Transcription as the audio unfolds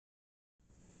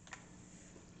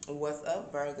What's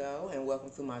up, Virgo, and welcome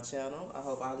to my channel. I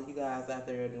hope all of you guys out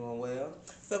there are doing well.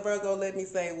 So, Virgo, let me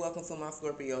say welcome to my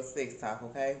Scorpio 6 talk,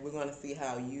 okay? We're going to see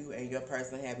how you and your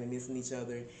person have been missing each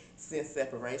other since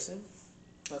separation.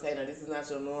 Okay, now this is not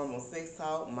your normal sex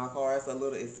talk. My cards are a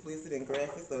little explicit and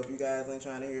graphic, so if you guys ain't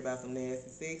trying to hear about some nasty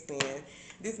sex, then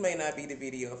this may not be the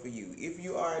video for you. If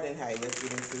you are, then hey, let's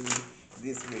get into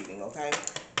this reading, okay?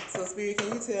 So, Spirit,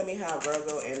 can you tell me how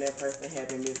Virgo and that person have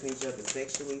been missing each other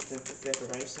sexually since the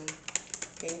separation?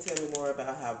 Can you tell me more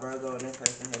about how Virgo and that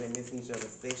person have been missing each other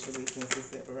sexually since the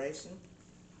separation?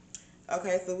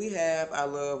 Okay, so we have I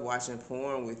love watching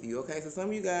porn with you. Okay, so some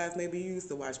of you guys maybe you used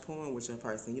to watch porn with your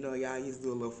person. You know, y'all used to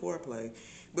do a little foreplay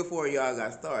before y'all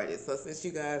got started. So since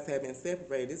you guys have been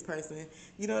separated, this person,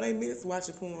 you know, they miss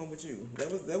watching porn with you.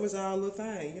 That was y'all little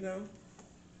thing, you know.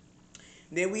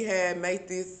 Then we had make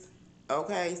this.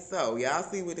 Okay, so y'all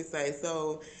see what it say.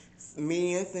 So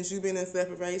men, since you've been in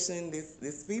separation,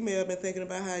 this female been thinking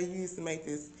about how you used to make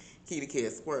this kitty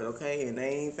cat squirt. Okay, and they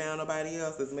ain't found nobody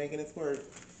else that's making it squirt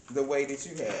the way that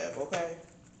you have. Okay.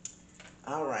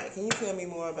 All right. Can you tell me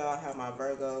more about how my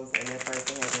Virgos and that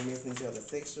person have been missing each other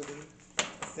sexually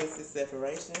since this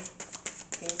separation?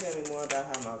 Can you tell me more about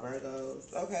how my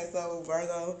Virgos? Okay, so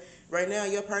Virgo, right now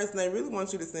your person they really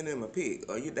want you to send them a pic,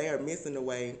 or they are missing the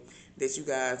way that you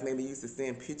guys maybe used to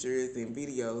send pictures and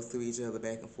videos to each other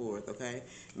back and forth. Okay,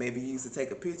 maybe you used to take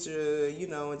a picture, you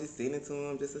know, and just send it to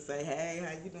them just to say, hey,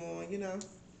 how you doing, you know.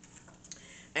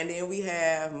 And then we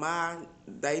have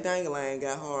they dangling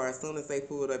got hard as soon as they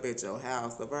pulled up at your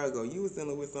house. So Virgo, you was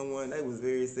dealing with someone that was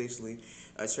very sexually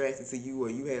attracted to you, or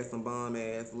you had some bomb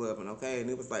ass loving, okay? And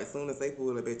it was like as soon as they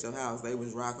pulled up at your house, they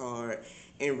was rock hard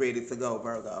and ready to go,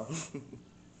 Virgo.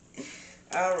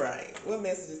 All right, what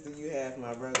messages do you have for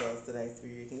my Virgos today,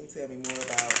 Spirit? Can you tell me more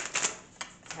about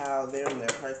how them and their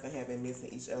person have been missing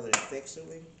each other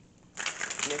sexually?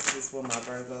 Messages for my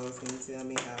Virgos. Can you tell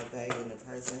me how they and the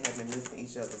person have been missing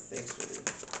each other sexually?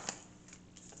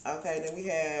 Okay, then we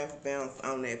have bounce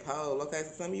on that pole. Okay,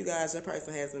 so some of you guys, your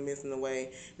person has been missing the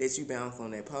way that you bounce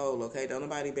on that pole. Okay, don't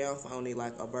nobody bounce on it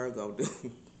like a Virgo do.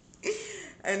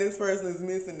 And this person is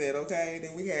missing that. Okay,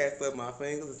 then we had some of my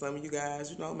fingers, and some of you guys,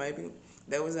 you know, maybe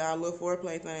that was y'all little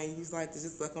foreplay thing. You used to like to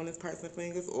just suck on this person's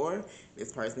fingers, or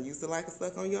this person used to like to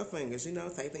suck on your fingers. You know,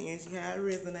 take the energy how it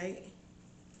resonate.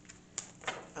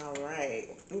 All right.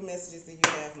 What messages do you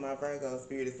have for my Virgo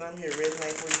spirit? If something here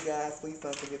resonates for you guys, please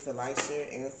don't forget to like, share,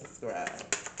 and subscribe.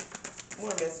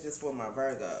 More messages for my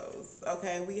Virgos.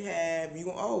 Okay, we have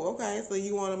you. Oh, okay. So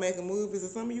you want to make a movie? So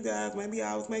some of you guys, maybe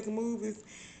I was making movies,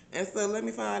 and so let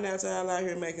me find out y'all out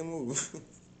here making movies.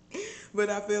 But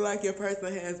I feel like your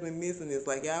person has been missing this.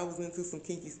 Like y'all was into some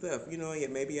kinky stuff, you know. Yeah,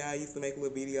 maybe I used to make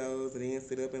little videos and then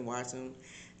sit up and watch them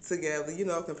together. You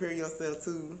know, compare yourself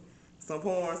to some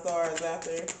porn stars out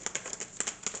there.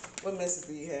 What message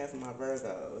do you have for my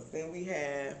Virgos? Then we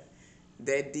have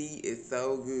that D is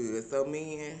so good. So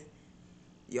men,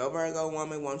 your Virgo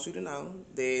woman wants you to know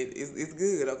that it's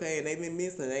good, okay? And they've been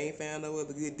missing. They ain't found no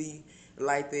other good D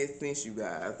like that since you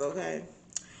guys, okay?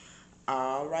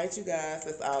 All right, you guys,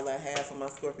 that's all I have for my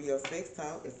Scorpio 6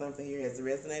 talk. If something here has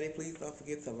resonated, please don't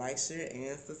forget to like, share,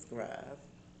 and subscribe.